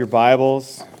Your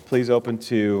Bibles, please open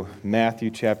to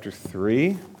Matthew chapter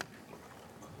 3.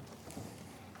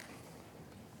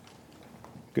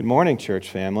 Good morning,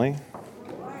 church family.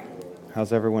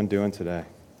 How's everyone doing today?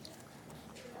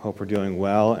 Hope we're doing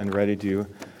well and ready to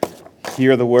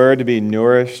hear the word, to be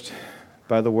nourished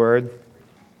by the word.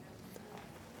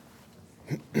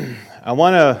 I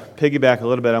want to piggyback a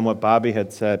little bit on what Bobby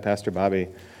had said, Pastor Bobby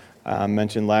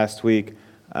mentioned last week.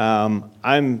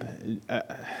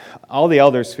 All the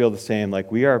elders feel the same.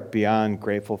 Like, we are beyond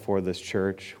grateful for this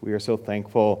church. We are so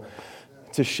thankful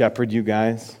to shepherd you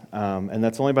guys, and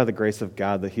that's only by the grace of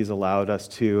God that He's allowed us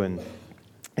to, and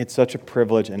it's such a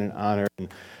privilege and an honor. And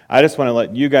I just want to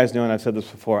let you guys know, and I've said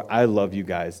this before, I love you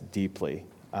guys deeply.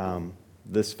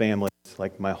 This family is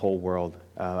like my whole world.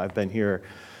 I've been here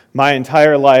my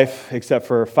entire life, except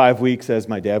for 5 weeks, as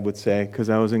my dad would say, because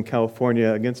I was in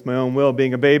California against my own will,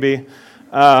 being a baby,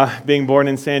 being born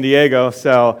in San Diego.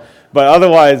 But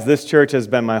otherwise, this church has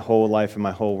been my whole life and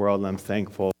my whole world, and I'm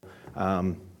thankful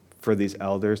for these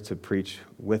elders, to preach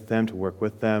with them, to work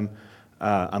with them.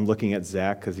 I'm looking at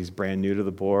Zach because he's brand new to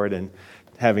the board, and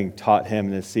having taught him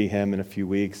and to see him in a few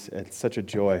weeks, it's such a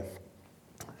joy.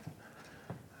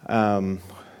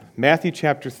 Matthew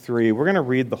chapter 3, we're going to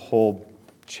read the whole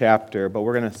chapter, but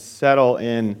we're going to settle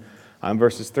in on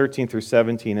verses 13 through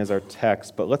 17 as our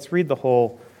text. But let's read the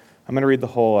whole, I'm going to read the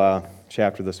whole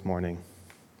chapter this morning.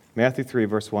 Matthew 3,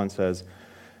 verse 1 says,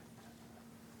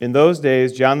 "In those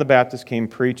days John the Baptist came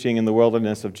preaching in the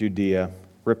wilderness of Judea,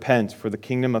 'Repent, for the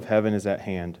kingdom of heaven is at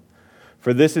hand.'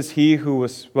 For this is he who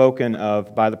was spoken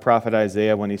of by the prophet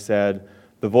Isaiah when he said,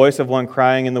 'The voice of one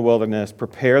crying in the wilderness,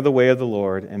 prepare the way of the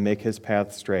Lord, and make his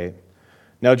path straight.'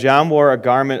 Now John wore a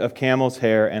garment of camel's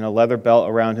hair and a leather belt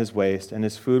around his waist, and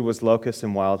his food was locusts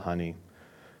and wild honey.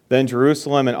 Then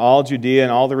Jerusalem and all Judea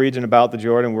and all the region about the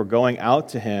Jordan were going out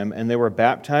to him, and they were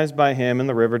baptized by him in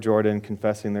the river Jordan,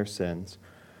 confessing their sins.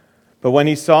 But when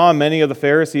he saw many of the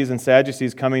Pharisees and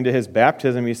Sadducees coming to his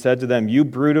baptism, he said to them, 'You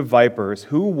brood of vipers,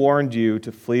 who warned you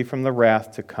to flee from the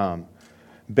wrath to come?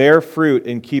 Bear fruit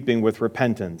in keeping with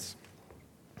repentance.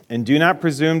 And do not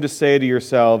presume to say to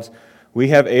yourselves, we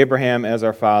have Abraham as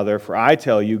our father, for I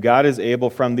tell you, God is able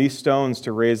from these stones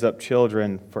to raise up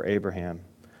children for Abraham.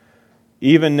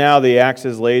 Even now the axe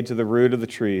is laid to the root of the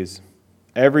trees.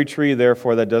 Every tree,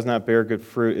 therefore, that does not bear good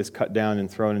fruit is cut down and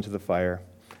thrown into the fire.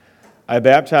 I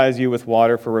baptize you with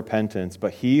water for repentance,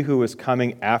 but he who is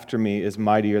coming after me is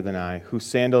mightier than I, whose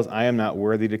sandals I am not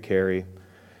worthy to carry.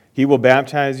 He will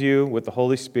baptize you with the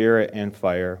Holy Spirit and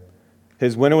fire.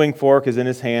 His winnowing fork is in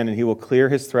his hand, and he will clear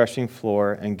his threshing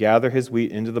floor and gather his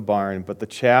wheat into the barn, but the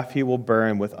chaff he will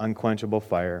burn with unquenchable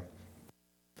fire.'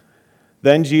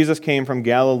 Then Jesus came from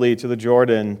Galilee to the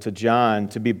Jordan to John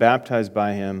to be baptized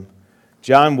by him.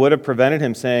 John would have prevented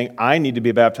him, saying, 'I need to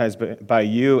be baptized by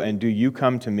you, and do you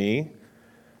come to me?'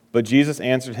 But Jesus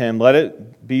answered him, 'Let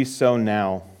it be so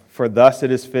now, for thus it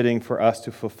is fitting for us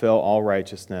to fulfill all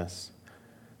righteousness.'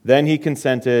 Then he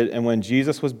consented, and when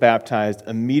Jesus was baptized,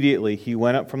 immediately he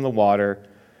went up from the water,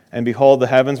 and behold, the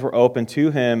heavens were opened to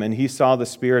him, and he saw the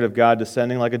Spirit of God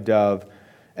descending like a dove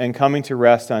and coming to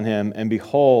rest on him. And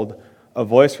behold, a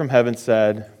voice from heaven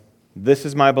said, 'This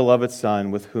is my beloved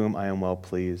Son, with whom I am well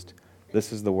pleased.'"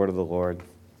 This is the word of the Lord.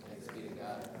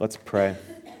 Let's pray.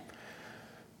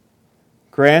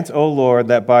 Grant, O Lord,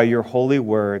 that by your holy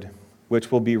word,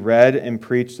 which will be read and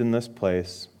preached in this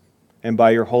place, and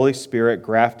by your Holy Spirit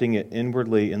grafting it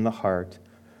inwardly in the heart,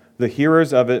 the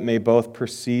hearers of it may both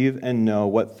perceive and know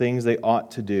what things they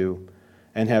ought to do,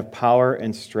 and have power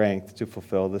and strength to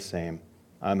fulfill the same.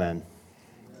 Amen.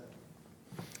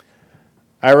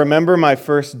 I remember my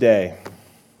first day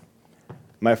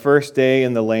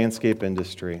in the landscape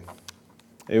industry.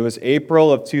 It was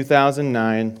April of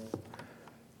 2009.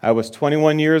 I was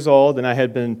 21 years old, and I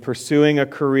had been pursuing a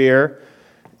career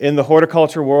in the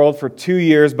horticulture world for 2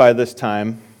 years by this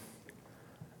time.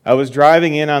 I was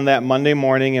driving in on that Monday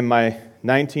morning in my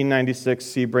 1996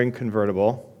 Sebring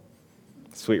convertible.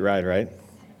 Sweet ride, right?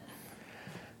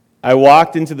 I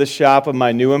walked into the shop of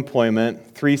my new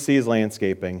employment, 3C's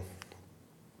Landscaping.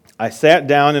 I sat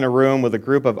down in a room with a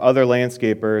group of other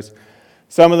landscapers.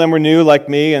 Some of them were new like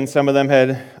me, and some of them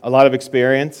had a lot of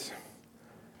experience.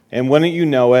 And wouldn't you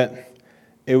know it,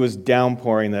 it was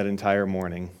downpouring that entire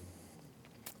morning.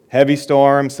 Heavy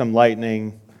storm, some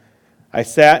lightning. I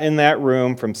sat in that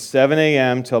room from 7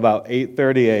 a.m. till about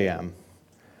 8:30 a.m.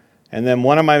 And then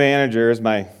one of my managers,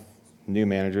 my new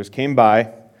managers, came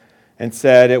by and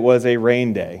said it was a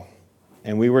rain day,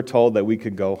 and we were told that we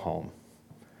could go home.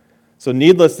 So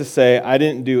needless to say, I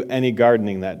didn't do any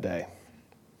gardening that day.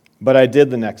 But I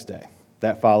did the next day,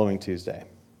 that following Tuesday.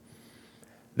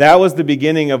 That was the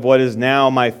beginning of what is now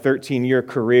my 13-year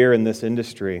career in this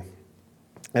industry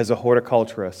as a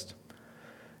horticulturist.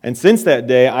 And since that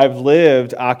day, I've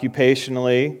lived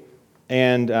occupationally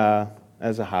and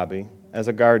as a hobby, as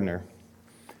a gardener.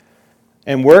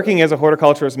 And working as a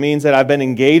horticulturist means that I've been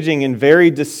engaging in very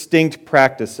distinct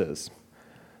practices,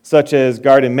 such as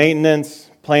garden maintenance,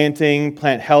 planting,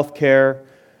 plant health care,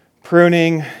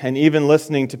 pruning, and even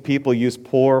listening to people use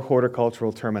poor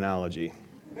horticultural terminology.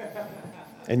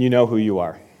 And you know who you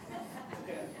are.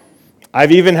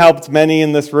 I've even helped many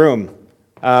in this room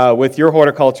with your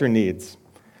horticulture needs.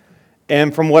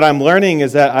 And from what I'm learning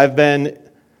is that I've been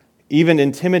even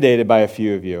intimidated by a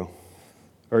few of you.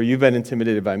 Or you've been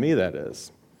intimidated by me, that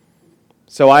is.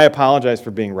 So I apologize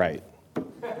for being right.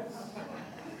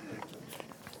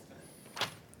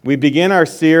 We began our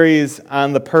series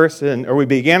last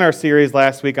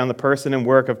week on the person and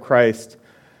work of Christ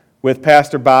with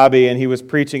Pastor Bobby, and he was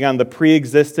preaching on the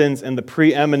pre-existence and the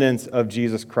preeminence of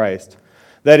Jesus Christ.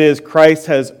 That is, Christ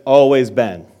has always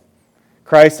been.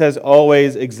 Christ has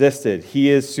always existed. He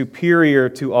is superior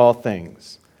to all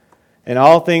things. And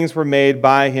all things were made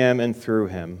by him and through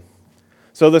him.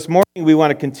 So this morning we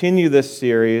want to continue this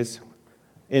series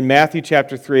in Matthew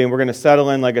chapter 3, and we're going to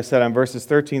settle in, like I said, on verses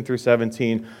 13 through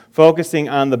 17, focusing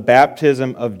on the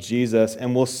baptism of Jesus,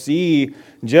 and we'll see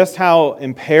just how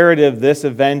imperative this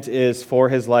event is for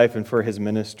his life and for his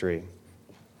ministry.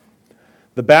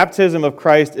 The baptism of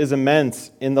Christ is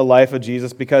immense in the life of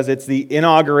Jesus because it's the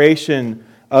inauguration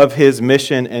of his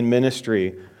mission and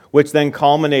ministry, which then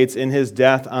culminates in his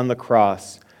death on the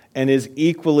cross and is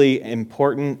equally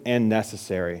important and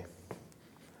necessary.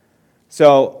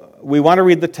 So we want to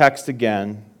read the text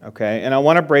again, okay? And I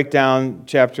want to break down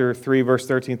chapter 3, verse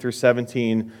 13 through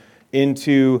 17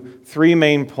 into three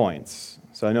main points.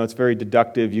 So I know it's very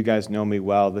deductive. You guys know me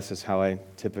well. This is how I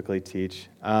typically teach.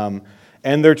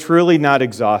 And they're truly not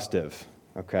exhaustive,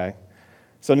 okay?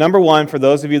 So number one, for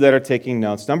those of you that are taking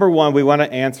notes, number one, we want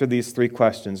to answer these three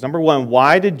questions. Number one,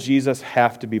 why did Jesus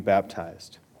have to be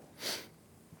baptized?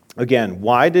 Again,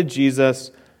 why did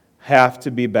Jesus have to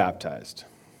be baptized?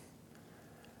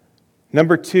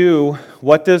 Number two,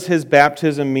 what does his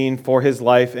baptism mean for his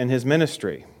life and his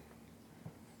ministry?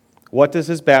 What does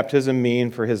his baptism mean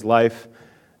for his life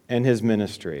and his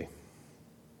ministry?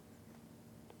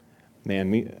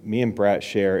 Man, me and Brett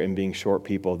share in being short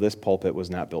people. This pulpit was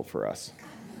not built for us.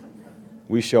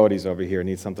 We shorties over here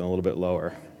need something a little bit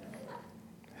lower.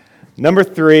 Number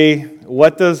three,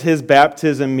 what does his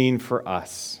baptism mean for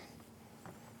us?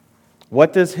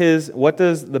 What does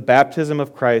the baptism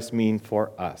of Christ mean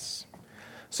for us?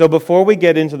 So before we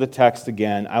get into the text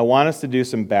again, I want us to do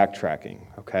some backtracking,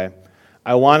 okay?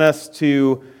 I want us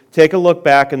to take a look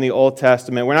back in the Old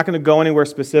Testament. We're not going to go anywhere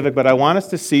specific, but I want us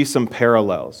to see some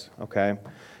parallels, okay?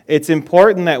 It's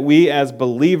important that we as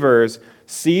believers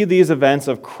see these events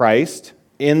of Christ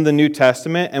in the New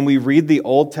Testament, and we read the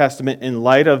Old Testament in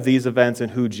light of these events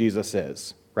and who Jesus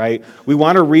is, right? We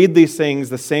want to read these things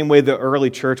the same way the early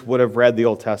church would have read the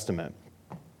Old Testament.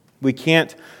 We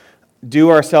can't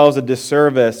do ourselves a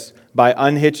disservice by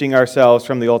unhitching ourselves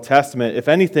from the Old Testament. If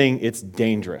anything, it's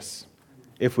dangerous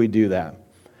if we do that.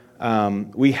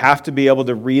 We have to be able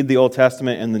to read the Old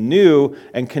Testament and the New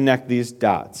and connect these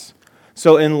dots.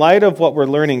 So in light of what we're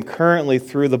learning currently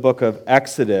through the book of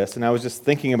Exodus, and I was just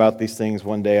thinking about these things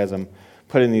one day as I'm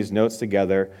putting these notes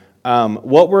together,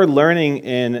 what we're learning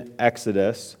in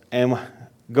Exodus and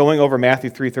going over Matthew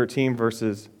 3:13,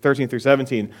 verses 13 through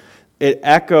 17, it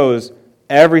echoes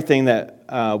everything that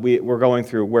we're going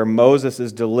through where Moses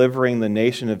is delivering the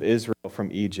nation of Israel from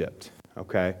Egypt,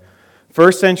 okay?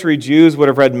 First century Jews would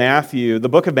have read Matthew, the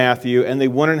book of Matthew, and they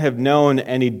wouldn't have known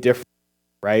any different.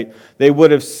 Right? They would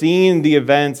have seen the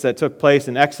events that took place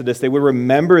in Exodus. They would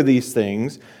remember these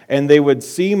things, and they would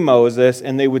see Moses,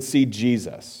 and they would see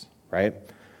Jesus, right?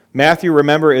 Matthew,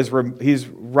 remember, he's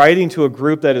writing to a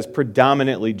group that is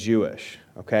predominantly Jewish,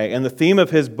 okay? And the theme of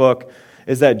his book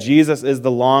is that Jesus is the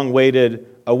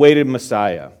awaited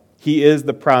Messiah. He is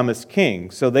the promised king.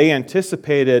 So they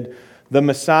anticipated the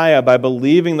Messiah by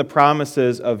believing the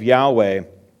promises of Yahweh,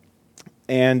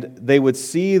 and they would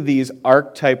see these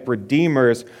archetype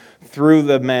redeemers through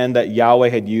the men that Yahweh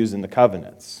had used in the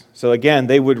covenants. So again,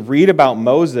 they would read about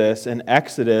Moses and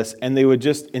Exodus, and they would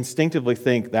just instinctively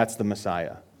think, that's the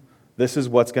Messiah. This is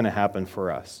what's going to happen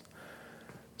for us.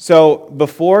 So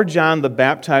before John the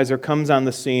Baptizer comes on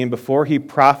the scene, before he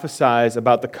prophesies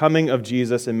about the coming of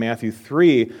Jesus in Matthew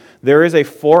 3, there is a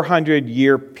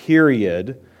 400-year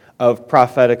period of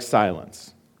prophetic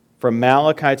silence from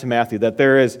Malachi to Matthew, that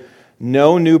there is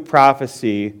no new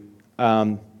prophecy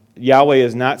Yahweh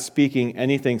is not speaking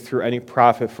anything through any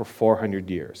prophet for 400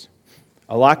 years.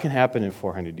 A lot can happen in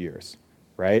 400 years,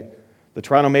 right? The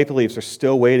Toronto Maple Leafs are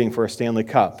still waiting for a Stanley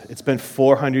Cup. It's been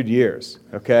 400 years,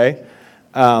 okay?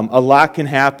 A lot can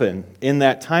happen in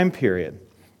that time period.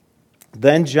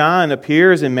 Then John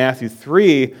appears in Matthew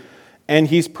 3, and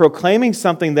he's proclaiming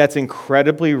something that's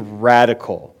incredibly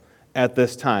radical at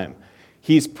this time.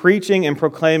 He's preaching and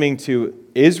proclaiming to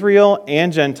Israel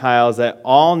and Gentiles that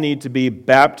all need to be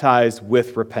baptized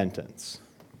with repentance,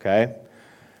 okay?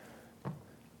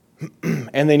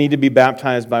 And they need to be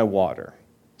baptized by water.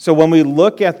 So when we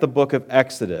look at the book of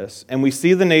Exodus and we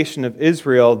see the nation of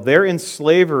Israel, they're in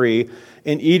slavery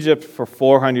in Egypt for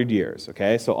 400 years,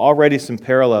 okay? So already some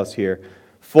parallels here.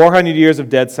 400 years of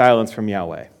dead silence from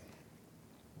Yahweh.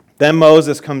 Then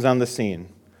Moses comes on the scene,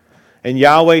 and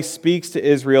Yahweh speaks to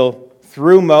Israel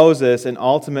through Moses and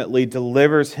ultimately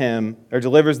delivers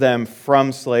them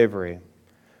from slavery.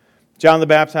 John the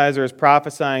Baptizer is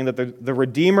prophesying that the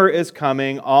Redeemer is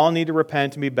coming. All need to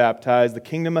repent and be baptized. The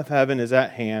kingdom of heaven is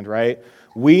at hand, right?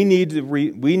 We need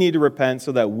to repent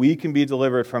so that we can be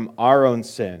delivered from our own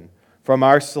sin, from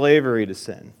our slavery to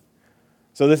sin.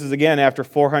 So this is, again, after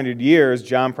 400 years,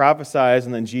 John prophesies,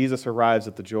 and then Jesus arrives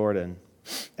at the Jordan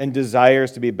and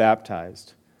desires to be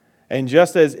baptized. And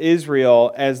just as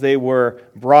Israel, as they were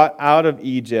brought out of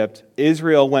Egypt,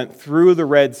 Israel went through the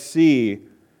Red Sea,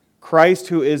 Christ,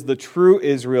 who is the true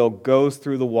Israel, goes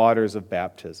through the waters of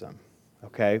baptism.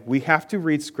 Okay? We have to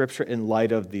read Scripture in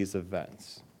light of these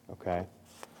events. Okay?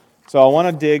 So I want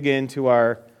to dig into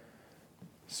our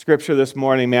Scripture this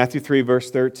morning, Matthew 3,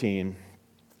 verse 13.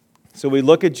 So we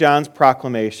look at John's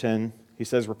proclamation. He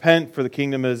says, "Repent, for the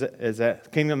kingdom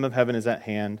of heaven is at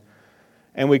hand."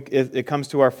 And it comes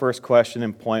to our first question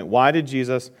and point. Why did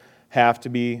Jesus have to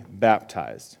be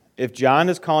baptized? If John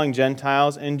is calling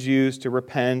Gentiles and Jews to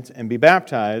repent and be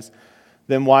baptized,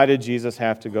 then why did Jesus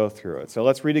have to go through it? So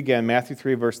let's read again. Matthew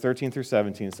 3, verse 13 through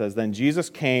 17 it says, "Then Jesus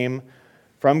came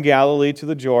from Galilee to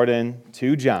the Jordan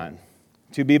to John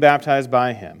to be baptized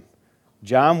by him.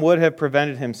 John would have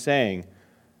prevented him, saying,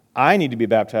 'I need to be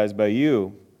baptized by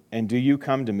you, and do you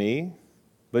come to me?'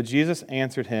 But Jesus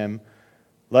answered him,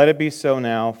 'Let it be so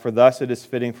now, for thus it is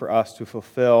fitting for us to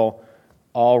fulfill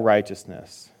all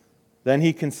righteousness.' Then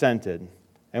he consented.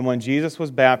 And when Jesus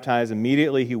was baptized,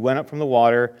 immediately he went up from the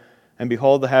water, and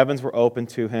behold, the heavens were opened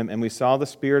to him, and we saw the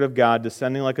Spirit of God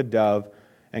descending like a dove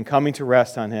and coming to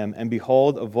rest on him. And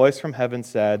behold, a voice from heaven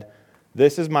said,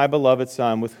 'This is my beloved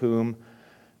Son, with whom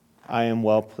I am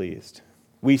well pleased.'"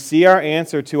 We see our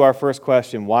answer to our first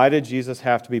question. Why did Jesus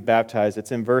have to be baptized?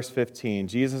 It's in verse 15.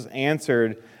 Jesus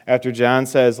answered after John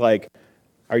says,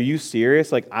 "Are you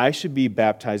serious? I should be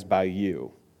baptized by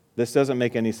you. This doesn't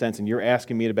make any sense, and you're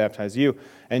asking me to baptize you."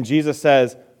 And Jesus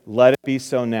says, "Let it be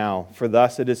so now, for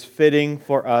thus it is fitting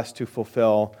for us to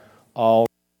fulfill all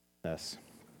righteousness."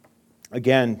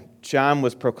 Again, John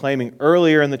was proclaiming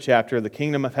earlier in the chapter, the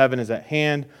kingdom of heaven is at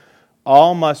hand.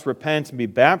 All must repent and be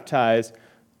baptized.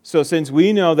 So since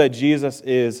we know that Jesus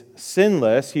is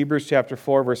sinless, Hebrews chapter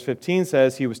 4, verse 15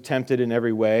 says he was tempted in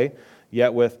every way,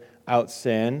 yet without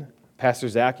sin. Pastor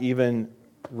Zach even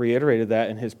reiterated that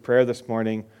in his prayer this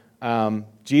morning.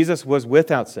 Jesus was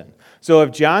without sin. So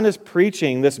if John is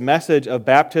preaching this message of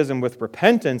baptism with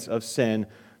repentance of sin,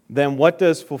 then what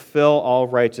does fulfill all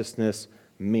righteousness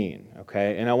mean?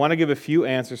 Okay, and I want to give a few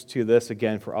answers to this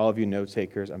again for all of you note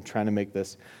takers. I'm trying to make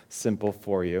this simple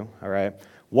for you. All right,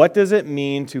 what does it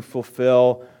mean to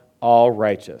fulfill all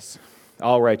righteousness?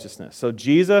 So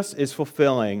Jesus is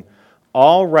fulfilling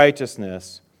all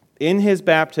righteousness in his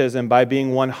baptism by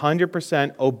being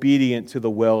 100% obedient to the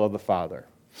will of the Father.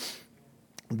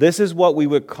 This is what we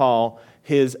would call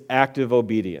his active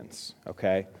obedience,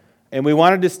 okay? And we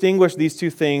want to distinguish these two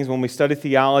things when we study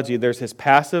theology. There's his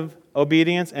passive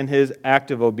obedience and his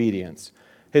active obedience.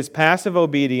 His passive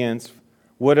obedience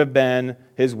would have been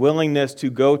his willingness to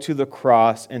go to the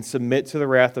cross and submit to the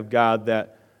wrath of God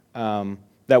that God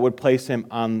would place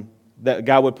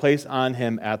on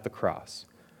him at the cross.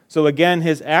 So again,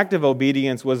 his active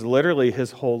obedience was literally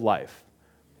his whole life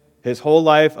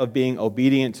of being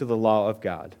obedient to the law of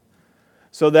God.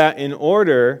 So that in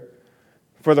order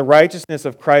for the righteousness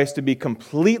of Christ to be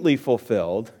completely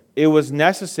fulfilled, it was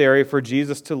necessary for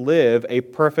Jesus to live a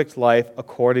perfect life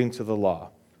according to the law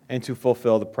and to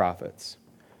fulfill the prophets.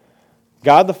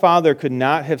 God the Father could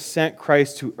not have sent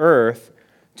Christ to earth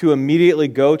to immediately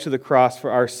go to the cross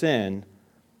for our sin,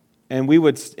 and we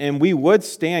would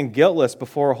stand guiltless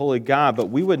before a holy God, but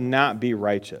we would not be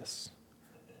righteous.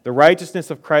 The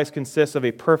righteousness of Christ consists of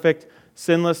a perfect,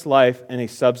 sinless life and a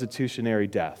substitutionary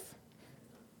death.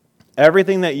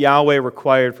 Everything that Yahweh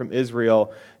required from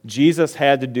Israel, Jesus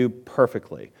had to do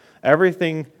perfectly.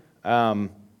 Everything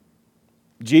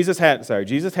Jesus had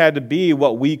to be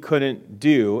what we couldn't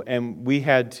do, and he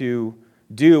had to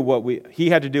do what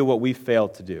we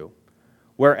failed to do.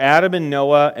 Where Adam and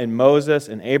Noah and Moses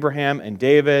and Abraham and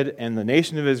David and the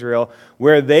nation of Israel,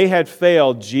 where they had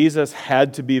failed, Jesus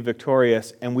had to be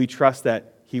victorious, and we trust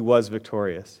that he was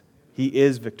victorious. He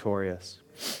is victorious.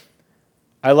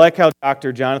 I like how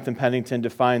Dr. Jonathan Pennington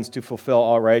defines to fulfill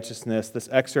all righteousness. This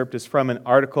excerpt is from an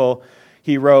article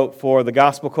he wrote for the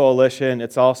Gospel Coalition.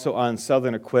 It's also on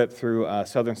Southern Equip through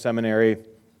Southern Seminary.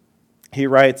 He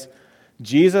writes,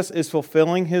 Jesus is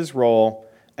fulfilling his role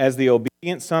as the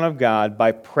obedient Son of God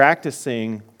by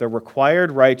practicing the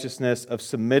required righteousness of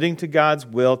submitting to God's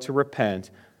will to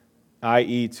repent,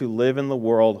 i.e., to live in the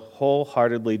world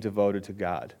wholeheartedly devoted to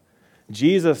God.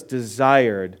 Jesus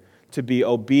desired to be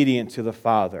obedient to the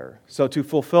Father. So to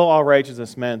fulfill all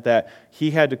righteousness meant that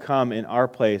he had to come in our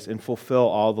place and fulfill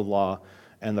all the law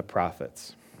and the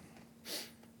prophets.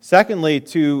 Secondly,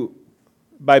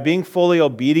 by being fully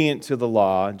obedient to the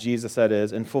law, Jesus that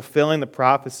is, and fulfilling the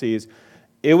prophecies,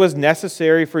 it was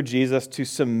necessary for Jesus to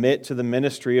submit to the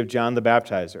ministry of John the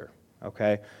Baptizer.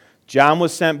 Okay? John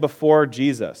was sent before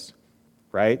Jesus,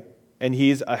 right? And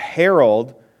he's a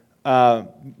herald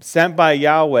sent by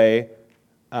Yahweh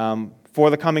for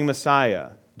the coming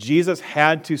Messiah. Jesus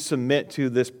had to submit to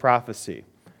this prophecy.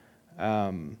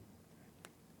 John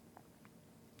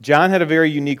had a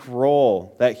very unique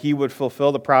role that he would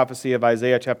fulfill the prophecy of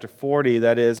Isaiah chapter 40,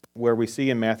 that is, where we see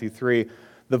in Matthew 3,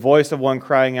 the voice of one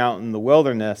crying out in the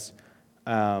wilderness.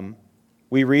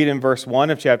 We read in verse 1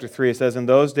 of chapter 3, it says, in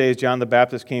those days John the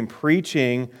Baptist came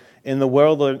preaching in the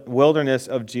wilderness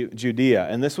of Judea.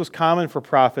 And this was common for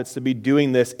prophets to be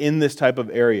doing this in this type of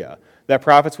area. That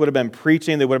prophets would have been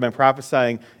preaching, they would have been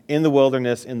prophesying in the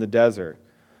wilderness, in the desert.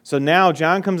 So now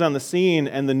John comes on the scene,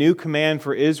 and the new command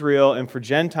for Israel and for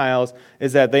Gentiles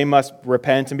is that they must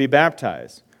repent and be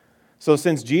baptized. So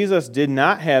since Jesus did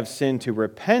not have sin to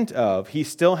repent of, he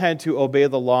still had to obey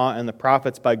the law and the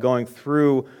prophets by going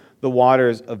through the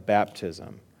waters of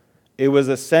baptism. It was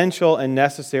essential and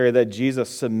necessary that Jesus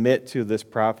submit to this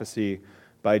prophecy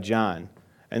by John.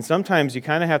 And sometimes you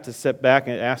kind of have to sit back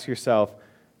and ask yourself,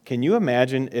 can you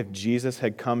imagine if Jesus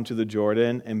had come to the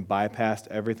Jordan and bypassed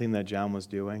everything that John was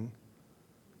doing?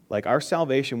 Like, our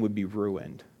salvation would be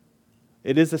ruined.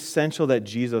 It is essential that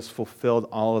Jesus fulfilled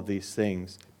all of these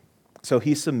things. So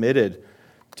he submitted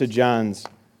to John's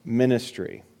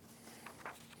ministry.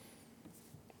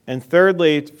 And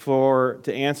thirdly,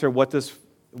 to answer what does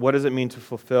it mean to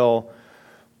fulfill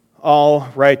all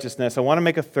righteousness, I want to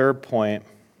make a third point,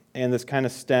 and this kind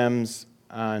of stems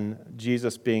on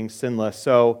Jesus being sinless.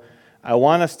 So I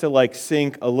want us to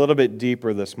sink a little bit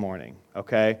deeper this morning,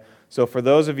 okay? So for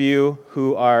those of you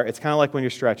who are, it's kind of like when you're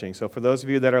stretching. So for those of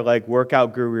you that are like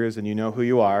workout gurus and you know who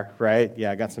you are, right?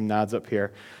 Yeah, I got some nods up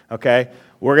here, okay?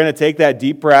 We're going to take that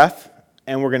deep breath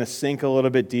and we're going to sink a little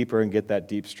bit deeper and get that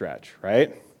deep stretch,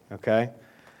 right? Okay?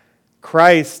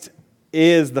 Christ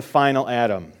is the final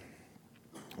Adam,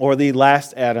 or the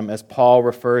last Adam, as Paul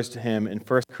refers to him in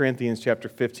 1 Corinthians chapter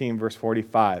 15, verse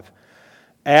 45.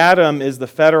 Adam is the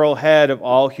federal head of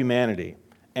all humanity,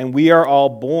 and we are all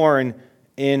born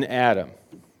in Adam,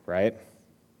 right?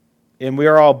 And we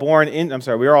are all born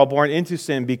into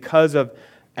sin because of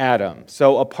Adam.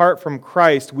 So apart from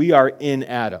Christ, we are in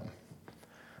Adam.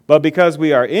 But because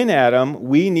we are in Adam,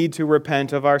 we need to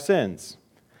repent of our sins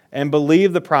and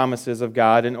believe the promises of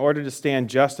God in order to stand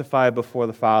justified before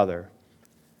the Father.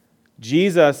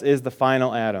 Jesus is the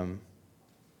final Adam.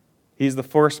 He's the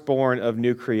firstborn of the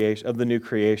new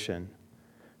creation.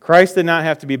 Christ did not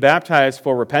have to be baptized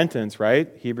for repentance, right?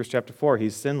 Hebrews chapter 4,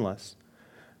 he's sinless.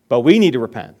 But we need to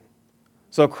repent.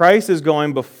 So Christ is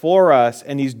going before us,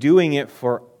 and he's doing it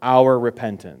for our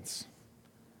repentance.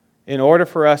 In order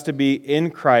for us to be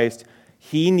in Christ,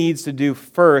 he needs to do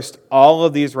first all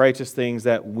of these righteous things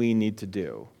that we need to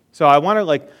do. So I want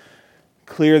to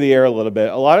clear the air a little bit.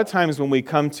 A lot of times when we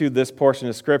come to this portion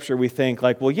of Scripture, we think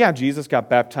well, yeah, Jesus got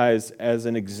baptized as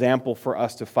an example for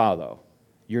us to follow.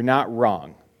 You're not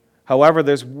wrong. However,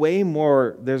 there's way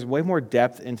more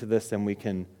depth into this than we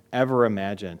can ever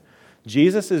imagine.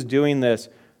 Jesus is doing this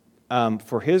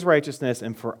for his righteousness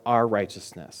and for our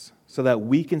righteousness, so that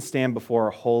we can stand before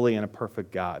a holy and a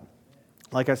perfect God.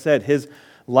 Like I said, his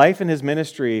life and his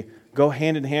ministry go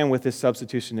hand in hand with his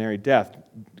substitutionary death.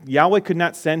 Yahweh could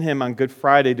not send him on Good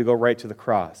Friday to go right to the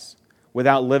cross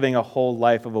without living a whole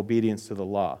life of obedience to the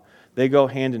law. They go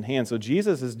hand in hand. So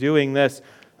Jesus is doing this,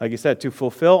 like you said, to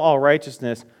fulfill all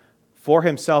righteousness for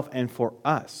himself and for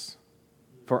us.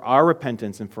 for our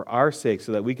repentance and for our sake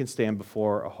so that we can stand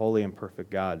before a holy and perfect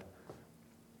God.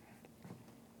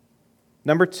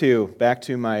 Number 2, back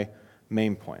to my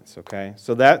main points, okay?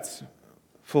 So that's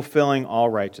fulfilling all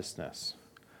righteousness.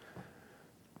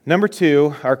 Number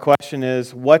 2, our question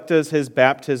is, what does his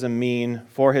baptism mean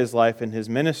for his life and his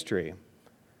ministry?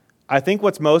 I think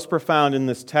what's most profound in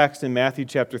this text in Matthew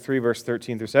chapter 3, verse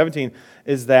 13 through 17,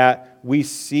 is that we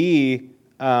see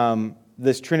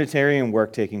this Trinitarian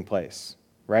work taking place,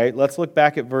 right? Let's look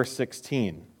back at verse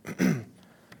 16.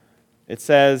 It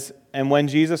says, "And when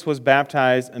Jesus was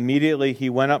baptized, immediately he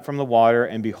went up from the water,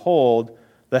 and behold,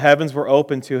 the heavens were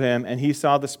opened to him, and he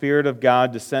saw the Spirit of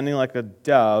God descending like a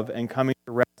dove and coming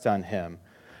to rest on him.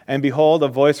 And behold, a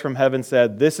voice from heaven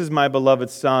said, 'This is my beloved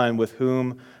Son, with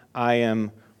whom I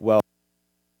am well.'"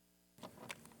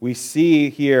 We see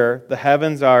here the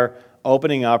heavens are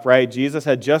opening up, right? Jesus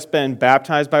had just been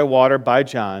baptized by water by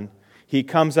John. He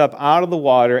comes up out of the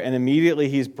water, and immediately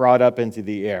he's brought up into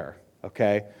the air,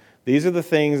 okay? These are the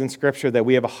things in Scripture that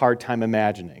we have a hard time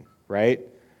imagining, right?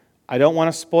 I don't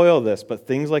want to spoil this, but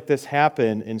things like this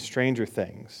happen in Stranger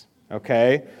Things,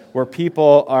 okay? Where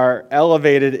people are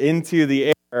elevated into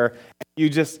the air,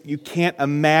 and you can't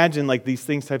imagine like these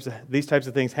types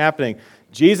of things happening.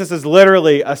 Jesus is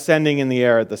literally ascending in the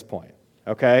air at this point,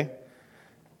 okay?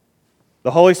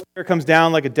 The Holy Spirit comes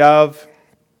down like a dove,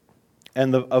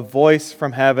 and a voice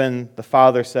from heaven, the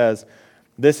Father says,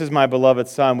 "This is my beloved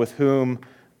Son, with whom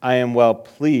I am well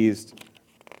pleased."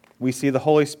 We see the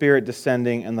Holy Spirit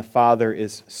descending, and the Father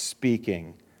is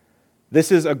speaking.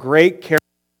 This is a great character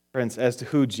reference as to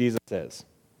who Jesus is,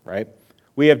 right?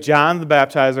 We have John the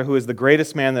Baptizer, who is the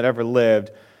greatest man that ever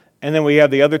lived, and then we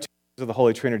have the other two of the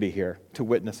Holy Trinity here to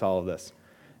witness all of this.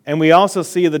 And we also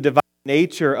see the divine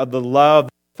nature of the love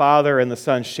the Father and the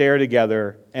Son share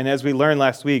together, and as we learned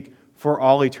last week, for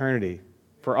all eternity,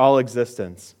 for all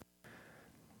existence.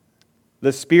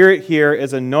 The Spirit here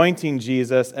is anointing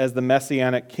Jesus as the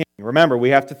Messianic King. Remember, we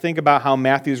have to think about how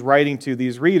Matthew's writing to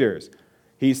these readers.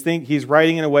 He's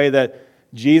writing in a way that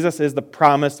Jesus is the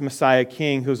promised Messiah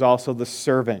King who's also the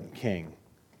servant King.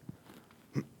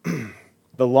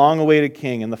 The long-awaited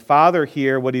King. And the Father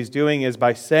here, what he's doing is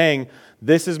by saying,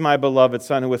 "This is my beloved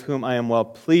Son with whom I am well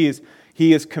pleased,"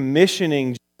 he is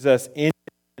commissioning Jesus in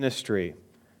his ministry,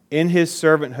 in his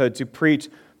servanthood, to preach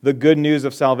the good news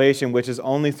of salvation, which is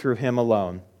only through him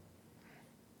alone.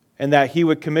 And that he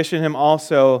would commission him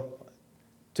also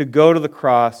to go to the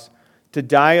cross, to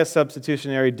die a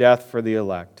substitutionary death for the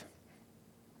elect.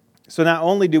 So not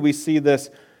only do we see this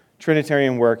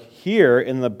Trinitarian work here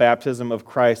in the baptism of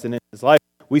Christ and in his life,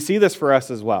 we see this for us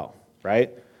as well,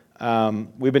 right?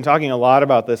 We've been talking a lot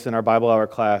about this in our Bible Hour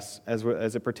class as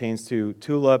it pertains to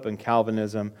tulip and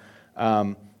Calvinism.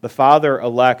 The Father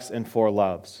elects and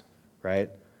foreloves, right?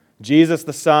 Jesus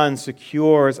the Son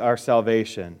secures our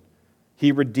salvation.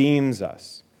 He redeems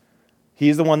us.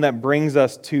 He's the one that brings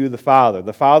us to the Father.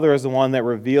 The Father is the one that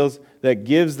reveals, that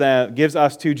gives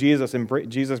us to Jesus,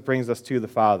 and Jesus brings us to the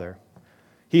Father.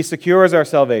 He secures our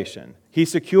salvation. He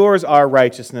secures our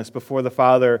righteousness before the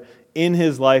Father in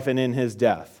his life and in his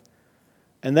death.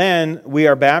 And then we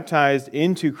are baptized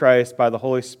into Christ by the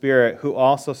Holy Spirit, who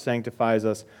also sanctifies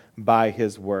us by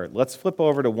his word. Let's flip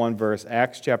over to one verse,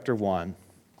 Acts chapter 1.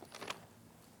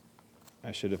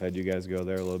 I should have had you guys go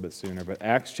there a little bit sooner, but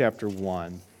Acts chapter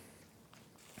 1.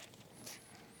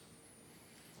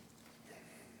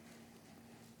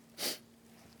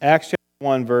 Acts chapter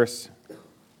 1, verse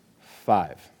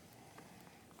 5.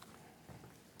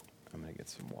 I'm going to get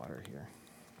some water here.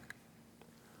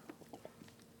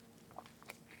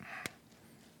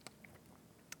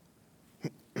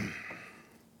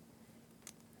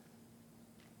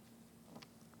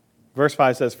 Verse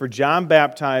 5 says, "For John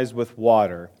baptized with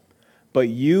water, but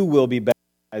you will be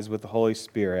baptized with the Holy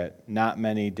Spirit not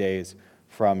many days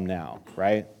from now,"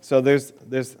 right? So there's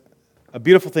a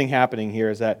beautiful thing happening here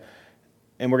is that,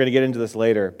 and we're going to get into this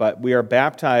later, but we are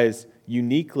baptized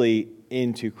uniquely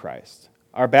into Christ.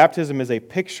 Our baptism is a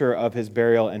picture of his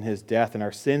burial and his death and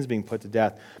our sins being put to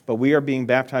death, but we are being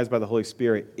baptized by the Holy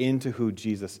Spirit into who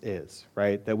Jesus is,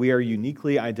 right? That we are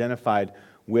uniquely identified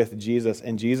with Jesus,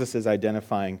 and Jesus is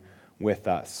identifying with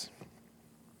us.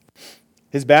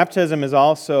 His baptism is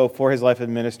also, for his life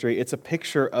and ministry, it's a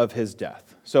picture of his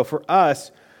death. So for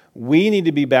us, we need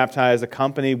to be baptized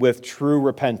accompanied with true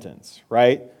repentance,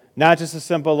 right? Not just a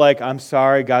simple like, "I'm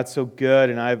sorry, God's so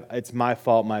good, and it's my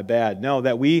fault, my bad." No,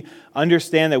 that we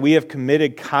understand that we have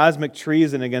committed cosmic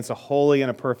treason against a holy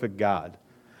and a perfect God.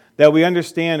 That we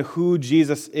understand who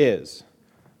Jesus is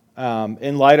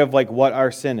in light of like what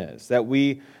our sin is. That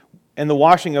we And the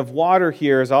washing of water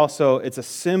here is also, it's a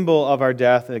symbol of our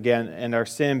death again and our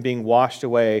sin being washed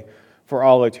away for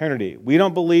all eternity. We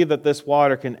don't believe that this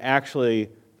water can actually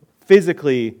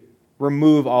physically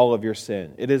remove all of your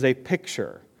sin. It is a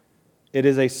picture. It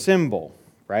is a symbol,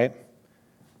 right?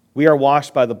 We are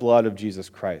washed by the blood of Jesus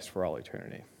Christ for all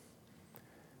eternity.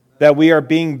 That we are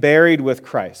being buried with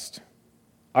Christ.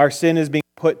 Our sin is being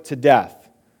put to death.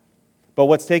 But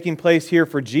what's taking place here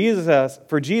for Jesus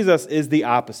is the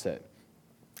opposite.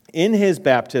 In his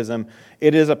baptism,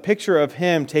 it is a picture of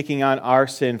him taking on our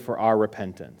sin for our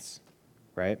repentance,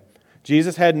 right?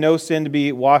 Jesus had no sin to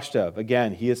be washed of.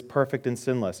 Again, he is perfect and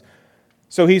sinless.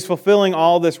 So he's fulfilling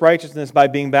all this righteousness by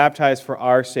being baptized for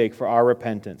our sake, for our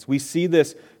repentance. We see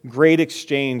this great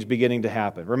exchange beginning to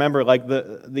happen. Remember, like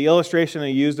the illustration I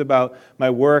used about my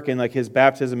work and like his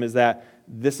baptism is that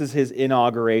this is his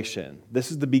inauguration.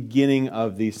 This is the beginning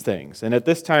of these things. And at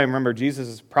this time, remember, Jesus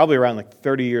is probably around like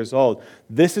 30 years old.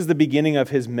 This is the beginning of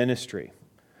his ministry.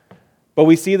 But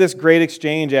we see this great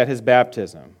exchange at his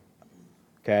baptism,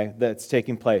 okay, that's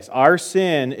taking place. Our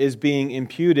sin is being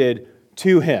imputed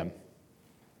to him.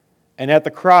 And at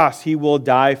the cross, he will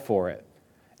die for it.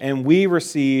 And we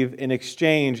receive in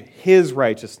exchange his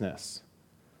righteousness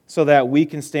so that we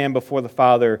can stand before the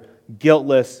Father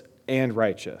guiltless and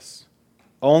righteous.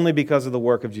 Only because of the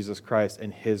work of Jesus Christ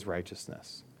and his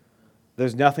righteousness.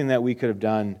 There's nothing that we could have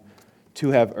done to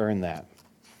have earned that.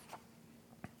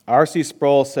 R.C.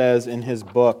 Sproul says in his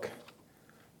book,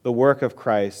 The Work of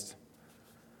Christ,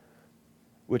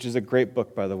 which is a great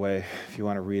book, by the way, if you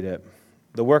want to read it.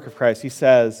 The Work of Christ, he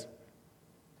says,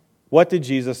 what did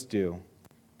Jesus do?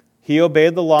 He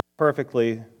obeyed the law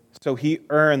perfectly, so he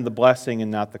earned the blessing and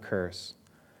not the curse.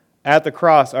 At the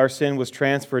cross, our sin was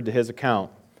transferred to his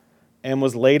account and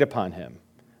was laid upon him.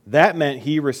 That meant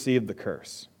he received the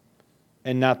curse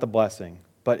and not the blessing.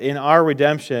 But in our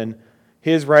redemption,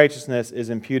 his righteousness is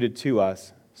imputed to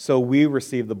us, so we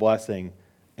receive the blessing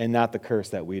and not the curse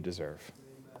that we deserve.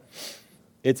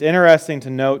 It's interesting to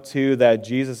note, too, that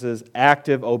Jesus'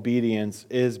 active obedience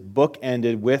is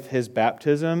bookended with his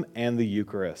baptism and the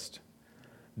Eucharist.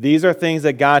 These are things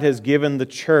that God has given the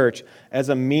church as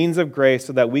a means of grace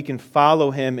so that we can follow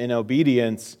him in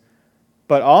obedience,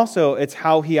 but also it's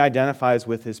how he identifies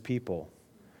with his people.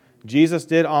 Jesus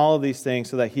did all of these things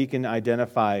so that he can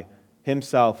identify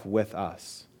himself with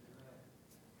us.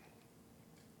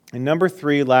 And number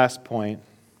 3, last point.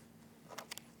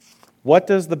 What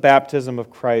does the baptism of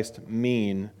Christ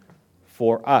mean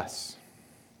for us?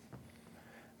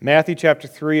 Matthew chapter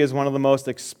 3 is one of the most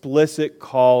explicit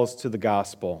calls to the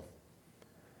gospel.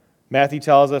 Matthew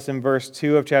tells us in verse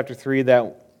 2 of chapter 3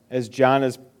 that as John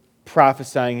is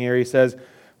prophesying here, he says,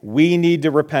 we need to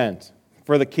repent,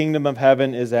 for the kingdom of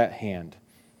heaven is at hand.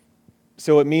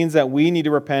 So it means that we need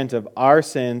to repent of our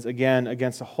sins, again,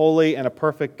 against a holy and a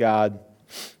perfect God,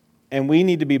 and we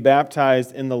need to be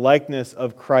baptized in the likeness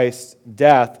of Christ's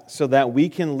death so that we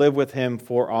can live with him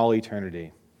for all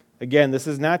eternity. Again, this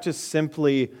is not just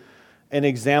simply an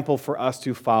example for us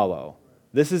to follow.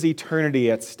 This is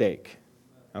eternity at stake,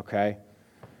 okay?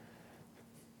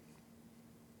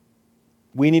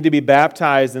 We need to be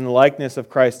baptized in the likeness of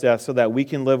Christ's death so that we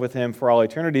can live with him for all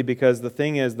eternity, because the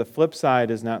thing is, the flip side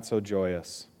is not so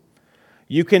joyous.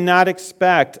 You cannot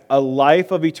expect a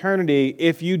life of eternity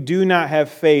if you do not have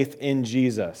faith in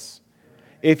Jesus,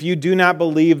 if you do not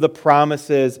believe the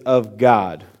promises of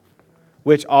God,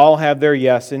 which all have their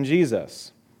yes in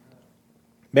Jesus.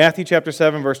 Matthew chapter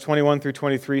 7, verse 21 through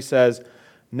 23 says,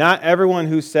 not everyone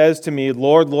who says to me,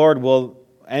 Lord, Lord, will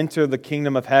enter the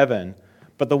kingdom of heaven,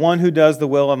 but the one who does the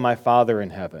will of my Father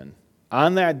in heaven.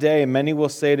 On that day, many will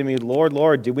say to me, Lord,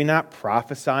 Lord, did we not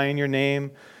prophesy in your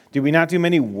name? Did we not do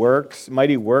many works,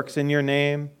 mighty works in your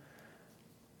name?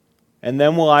 And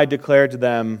then will I declare to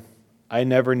them, I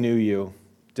never knew you.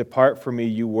 Depart from me,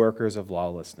 you workers of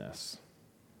lawlessness.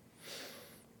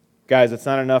 Guys, it's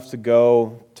not enough to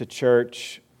go to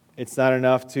church. It's not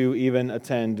enough to even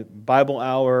attend Bible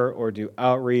hour or do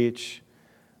outreach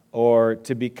or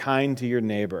to be kind to your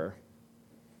neighbor.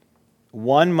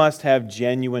 One must have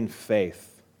genuine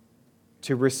faith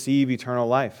to receive eternal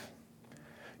life.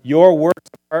 Your works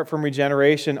apart from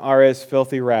regeneration are as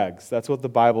filthy rags. That's what the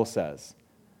Bible says.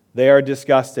 They are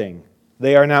disgusting.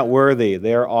 They are not worthy.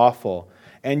 They are awful.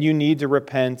 And you need to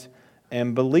repent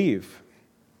and believe.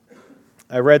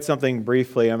 I read something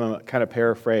briefly, I'm going to kind of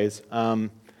paraphrase,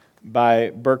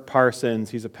 by Burke Parsons.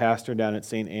 He's a pastor down at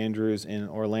St. Andrews in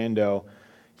Orlando.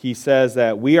 He says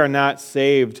that we are not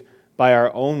saved by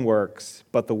our own works,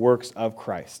 but the works of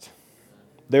Christ.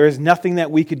 There is nothing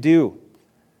that we could do.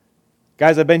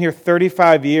 Guys, I've been here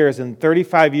 35 years, and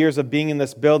 35 years of being in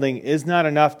this building is not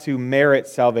enough to merit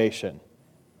salvation.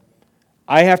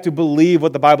 I have to believe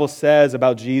what the Bible says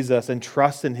about Jesus and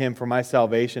trust in Him for my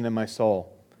salvation and my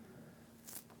soul.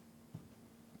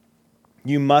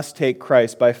 You must take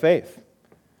Christ by faith.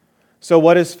 So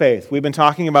what is faith? We've been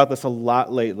talking about this a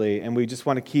lot lately, and we just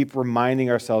want to keep reminding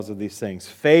ourselves of these things.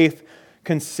 Faith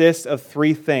consists of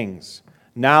three things: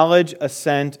 knowledge,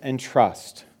 assent, and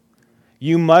trust.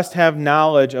 You must have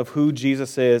knowledge of who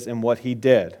Jesus is and what He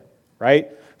did, right?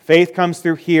 Faith comes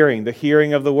through hearing, the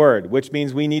hearing of the Word, which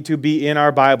means we need to be in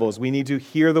our Bibles. We need to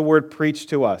hear the Word preached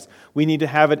to us. We need to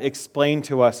have it explained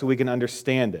to us so we can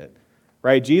understand it,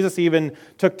 right? Jesus even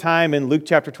took time in Luke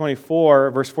chapter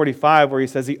 24, verse 45, where He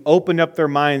says He opened up their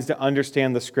minds to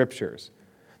understand the Scriptures.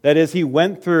 That is, He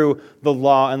went through the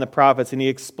law and the prophets and He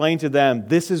explained to them,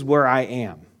 this is where I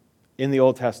am in the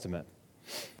Old Testament.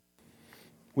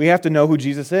 We have to know who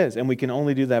Jesus is, and we can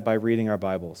only do that by reading our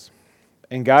Bibles.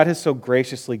 And God has so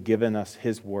graciously given us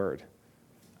His Word.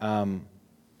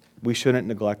 We shouldn't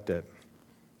neglect it.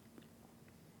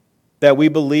 That we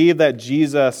believe that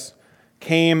Jesus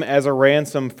came as a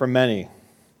ransom for many.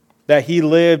 That He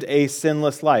lived a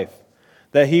sinless life.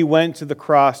 That He went to the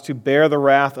cross to bear the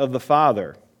wrath of the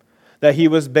Father. That He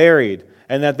was buried,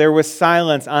 and that there was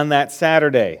silence on that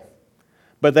Saturday.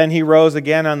 But then He rose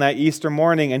again on that Easter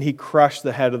morning and He crushed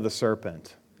the head of the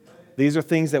serpent. These are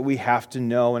things that we have to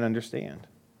know and understand.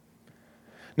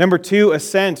 Number two,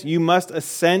 assent. You must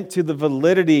assent to the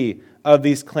validity of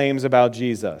these claims about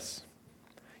Jesus.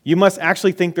 You must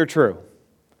actually think they're true,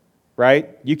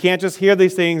 right? You can't just hear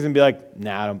these things and be like,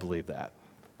 nah, I don't believe that.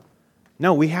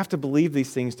 No, we have to believe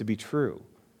these things to be true.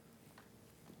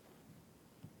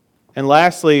 And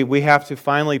lastly, we have to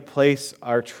finally place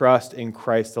our trust in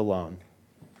Christ alone.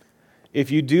 If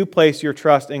you do place your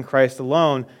trust in Christ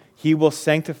alone, He will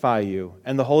sanctify you,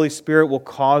 and the Holy Spirit will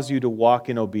cause you to walk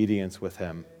in obedience with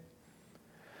Him.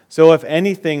 So if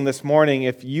anything this morning,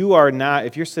 if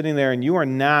you're sitting there and you are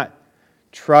not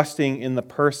trusting in the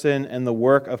person and the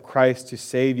work of Christ to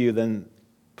save you, then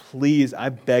please, I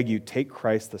beg you, take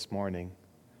Christ this morning.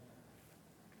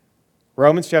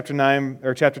 Romans chapter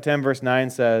 10, verse 9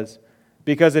 says,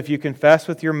 because if you confess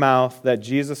with your mouth that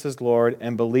Jesus is Lord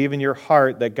and believe in your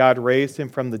heart that God raised Him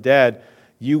from the dead,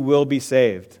 you will be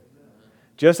saved.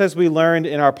 Just as we learned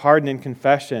in our pardon and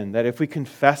confession that if we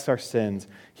confess our sins,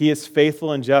 He is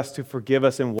faithful and just to forgive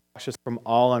us and wash us from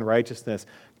all unrighteousness.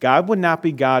 God would not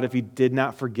be God if He did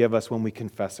not forgive us when we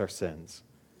confess our sins.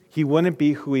 He wouldn't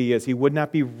be who He is. He would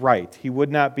not be right. He would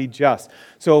not be just.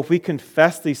 So if we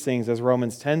confess these things, as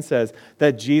Romans 10 says,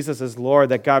 that Jesus is Lord,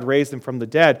 that God raised Him from the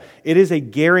dead, it is a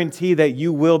guarantee that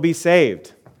you will be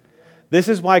saved. This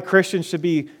is why Christians should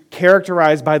be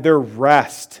characterized by their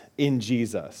rest in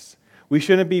Jesus. We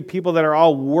shouldn't be people that are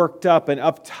all worked up and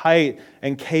uptight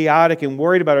and chaotic and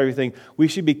worried about everything. We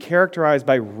should be characterized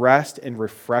by rest and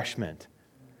refreshment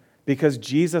because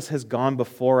Jesus has gone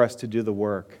before us to do the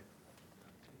work.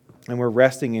 And we're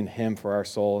resting in Him for our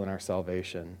soul and our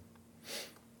salvation.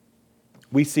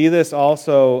 We see this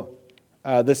also,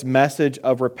 this message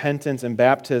of repentance and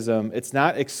baptism. It's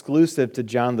not exclusive to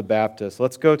John the Baptist.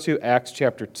 Let's go to Acts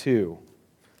chapter 2.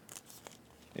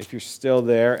 If you're still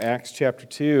there, Acts chapter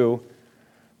 2,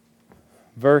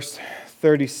 verse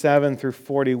 37 through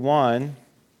 41.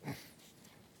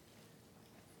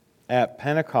 At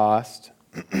Pentecost,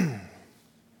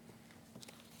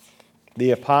 the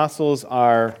apostles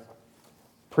are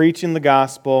preaching the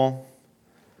gospel.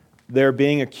 They're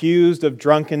being accused of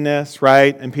drunkenness,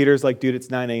 right? And Peter's like, dude, it's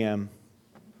 9 a.m.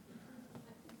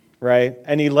 Right?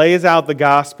 And he lays out the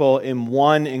gospel in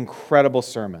one incredible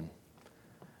sermon.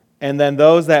 And then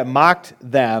those that mocked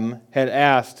them had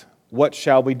asked, what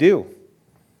shall we do?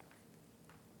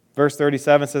 Verse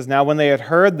 37 says, now when they had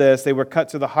heard this, they were cut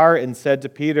to the heart and said to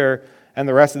Peter and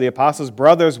the rest of the apostles,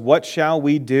 brothers, what shall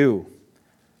we do?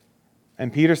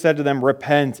 And Peter said to them,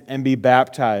 repent and be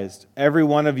baptized, every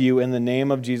one of you, in the name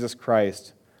of Jesus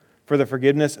Christ, for the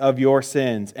forgiveness of your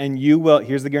sins. And you will,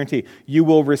 here's the guarantee, you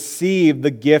will receive the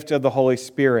gift of the Holy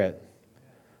Spirit.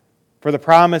 For the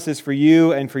promise is for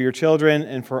you and for your children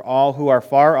and for all who are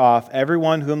far off,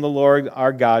 everyone whom the Lord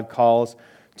our God calls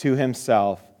to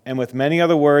Himself. And with many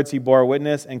other words he bore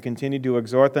witness and continued to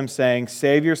exhort them, saying,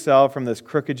 save yourself from this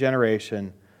crooked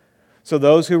generation. So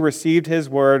those who received His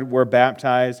word were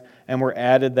baptized, and were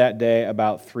added that day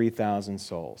about 3,000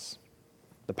 souls.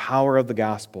 The power of the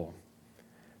gospel.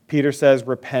 Peter says,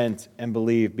 repent and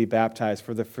believe, be baptized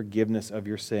for the forgiveness of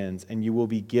your sins, and you will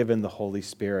be given the Holy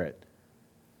Spirit,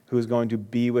 who is going to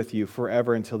be with you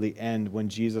forever until the end when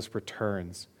Jesus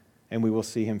returns, and we will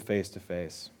see Him face to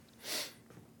face.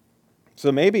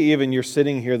 So maybe even you're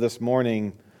sitting here this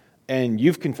morning and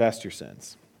you've confessed your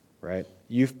sins, right?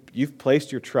 You've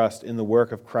placed your trust in the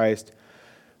work of Christ,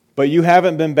 but you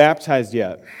haven't been baptized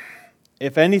yet.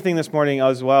 If anything this morning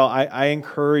as well, I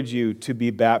encourage you to be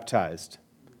baptized,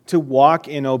 to walk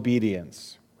in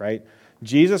obedience, right?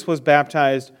 Jesus was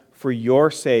baptized for your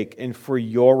sake and for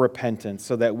your repentance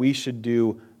so that we should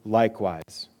do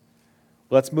likewise.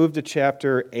 Let's move to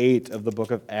chapter 8 of the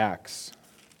book of Acts.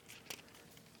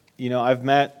 You know, I've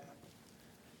met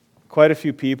quite a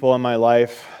few people in my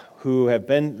life who have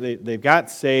they've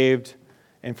got saved,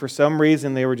 and for some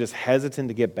reason they were just hesitant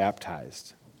to get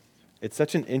baptized. It's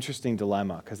such an interesting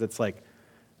dilemma because it's like,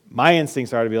 my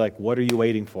instincts are to be like, what are you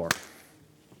waiting for?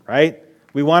 Right?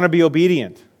 We want to be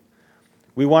obedient.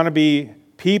 We want to be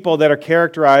people that are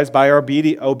characterized by our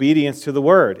obedience to the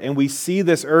Word. And we see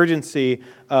this urgency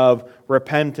of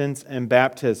repentance and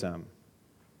baptism.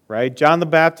 Right? John the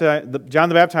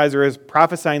Baptizer is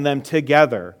prophesying them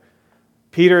together.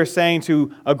 Peter is saying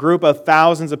to a group of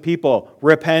thousands of people,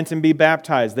 repent and be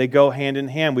baptized. They go hand in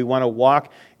hand. We want to walk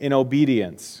in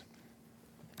obedience.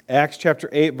 Acts chapter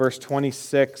 8, verse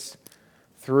 26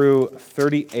 through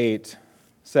 38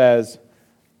 says,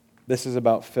 this is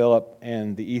about Philip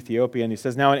and the Ethiopian. He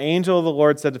says, now an angel of the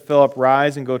Lord said to Philip,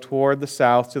 rise and go toward the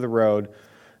south to the road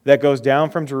that goes down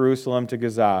from Jerusalem to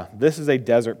Gaza. This is a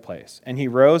desert place. And he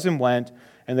rose and went,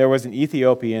 and there was an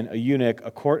Ethiopian, a eunuch,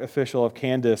 a court official of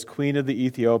Candace, queen of the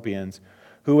Ethiopians,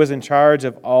 who was in charge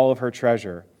of all of her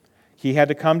treasure. He had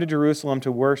to come to Jerusalem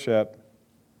to worship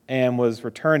and was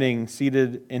returning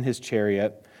seated in his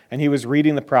chariot, and he was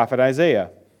reading the prophet Isaiah.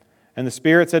 And the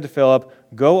Spirit said to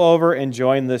Philip, go over and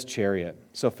join this chariot.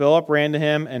 So Philip ran to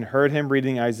him and heard him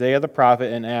reading Isaiah the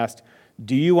prophet and asked,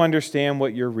 do you understand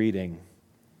what you're reading?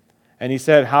 And he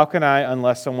said, how can I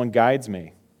unless someone guides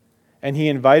me? And he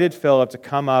invited Philip to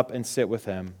come up and sit with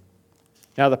him.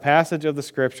 Now the passage of the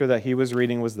scripture that he was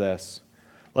reading was this: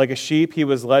 like a sheep he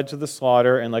was led to the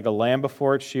slaughter, and like a lamb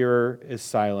before its shearer is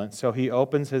silent, so he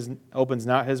opens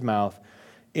not his mouth.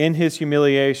 In his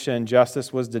humiliation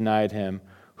justice was denied him.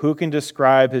 Who can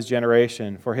describe his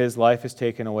generation? For his life is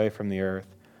taken away from the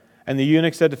earth. And the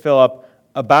eunuch said to Philip,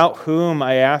 about whom,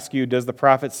 I ask you, does the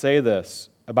prophet say this?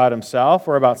 About himself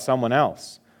or about someone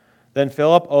else? Then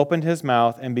Philip opened his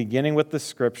mouth, and beginning with the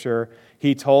scripture,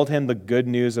 he told him the good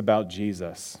news about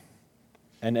Jesus.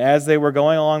 And as they were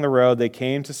going along the road, they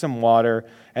came to some water,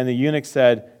 and the eunuch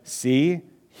said, see,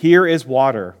 here is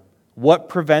water. What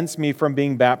prevents me from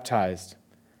being baptized?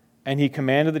 And he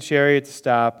commanded the chariot to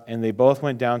stop, and they both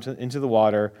went down into the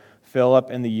water, Philip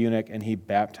and the eunuch, and he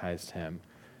baptized him.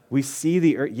 We see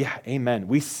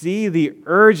we see the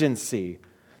urgency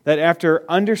that after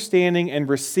understanding and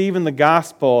receiving the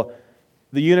gospel,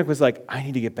 the eunuch was like, I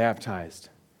need to get baptized.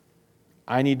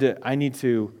 I need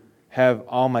to have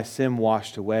all my sin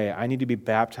washed away. I need to be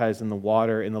baptized in the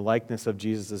water in the likeness of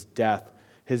Jesus' death,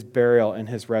 his burial, and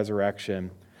his resurrection.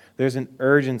 There's an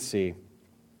urgency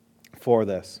for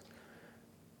this.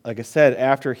 Like I said,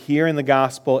 after hearing the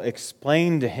gospel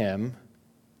explained to him,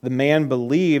 the man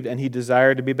believed and he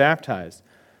desired to be baptized.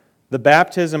 The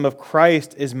baptism of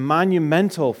Christ is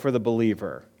monumental for the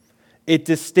believer. It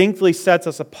distinctly sets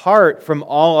us apart from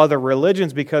all other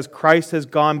religions because Christ has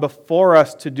gone before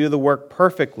us to do the work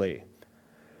perfectly.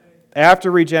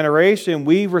 After regeneration,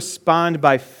 we respond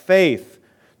by faith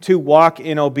to walk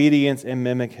in obedience and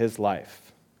mimic his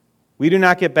life. We do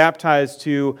not get baptized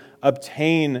to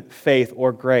obtain faith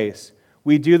or grace.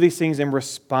 We do these things in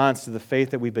response to the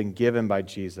faith that we've been given by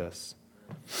Jesus.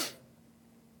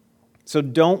 So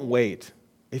don't wait.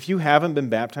 If you haven't been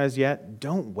baptized yet,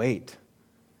 don't wait.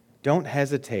 Don't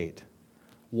hesitate.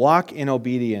 Walk in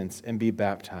obedience and be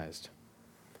baptized.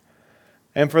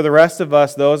 And for the rest of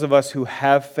us, those of us who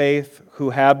have faith, who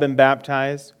have been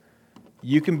baptized,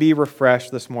 you can be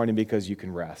refreshed this morning because you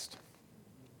can rest.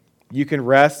 You can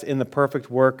rest in the perfect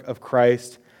work of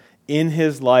Christ, in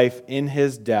his life, in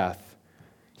his death.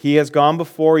 He has gone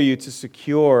before you to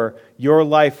secure your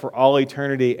life for all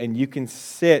eternity, and you can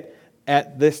sit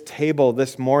at this table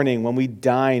this morning when we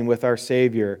dine with our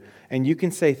Savior, and you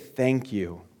can say thank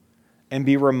you and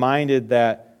be reminded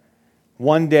that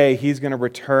one day he's going to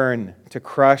return to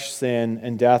crush sin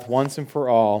and death once and for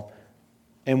all,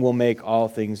 and will make all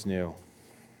things new.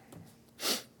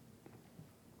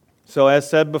 So as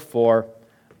said before,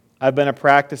 I've been a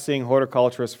practicing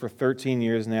horticulturist for 13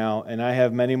 years now, and I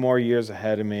have many more years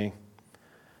ahead of me.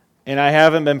 And I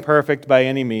haven't been perfect by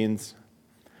any means,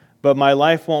 but my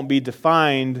life won't be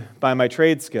defined by my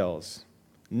trade skills.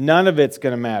 None of it's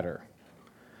going to matter.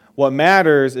 What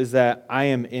matters is that I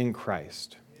am in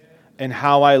Christ and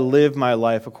how I live my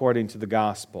life according to the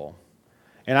gospel.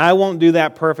 And I won't do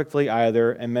that perfectly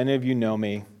either, and many of you know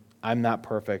me. I'm not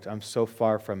perfect. I'm so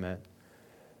far from it.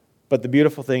 But the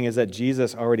beautiful thing is that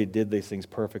Jesus already did these things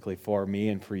perfectly for me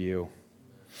and for you.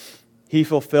 He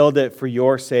fulfilled it for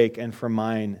your sake and for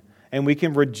mine. And we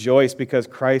can rejoice because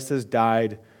Christ has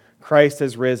died, Christ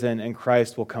has risen, and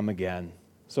Christ will come again.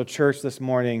 So church, this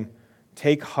morning,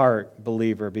 take heart,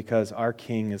 believer, because our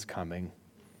King is coming.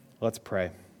 Let's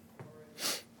pray.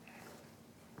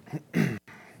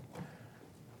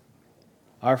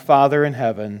 Our Father in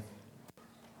heaven,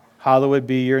 hallowed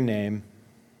be your name.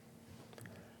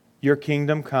 Your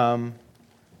kingdom come,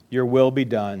 your will be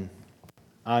done,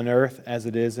 on earth as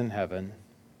it is in heaven.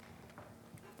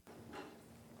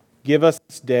 Give us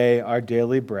this day our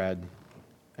daily bread,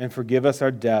 and forgive us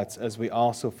our debts as we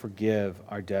also forgive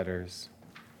our debtors.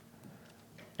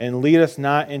 And lead us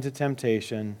not into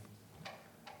temptation,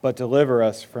 but deliver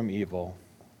us from evil.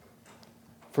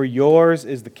 For yours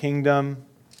is the kingdom,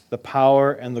 the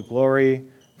power, and the glory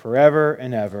forever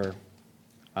and ever.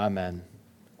 Amen.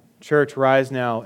 Church, rise now.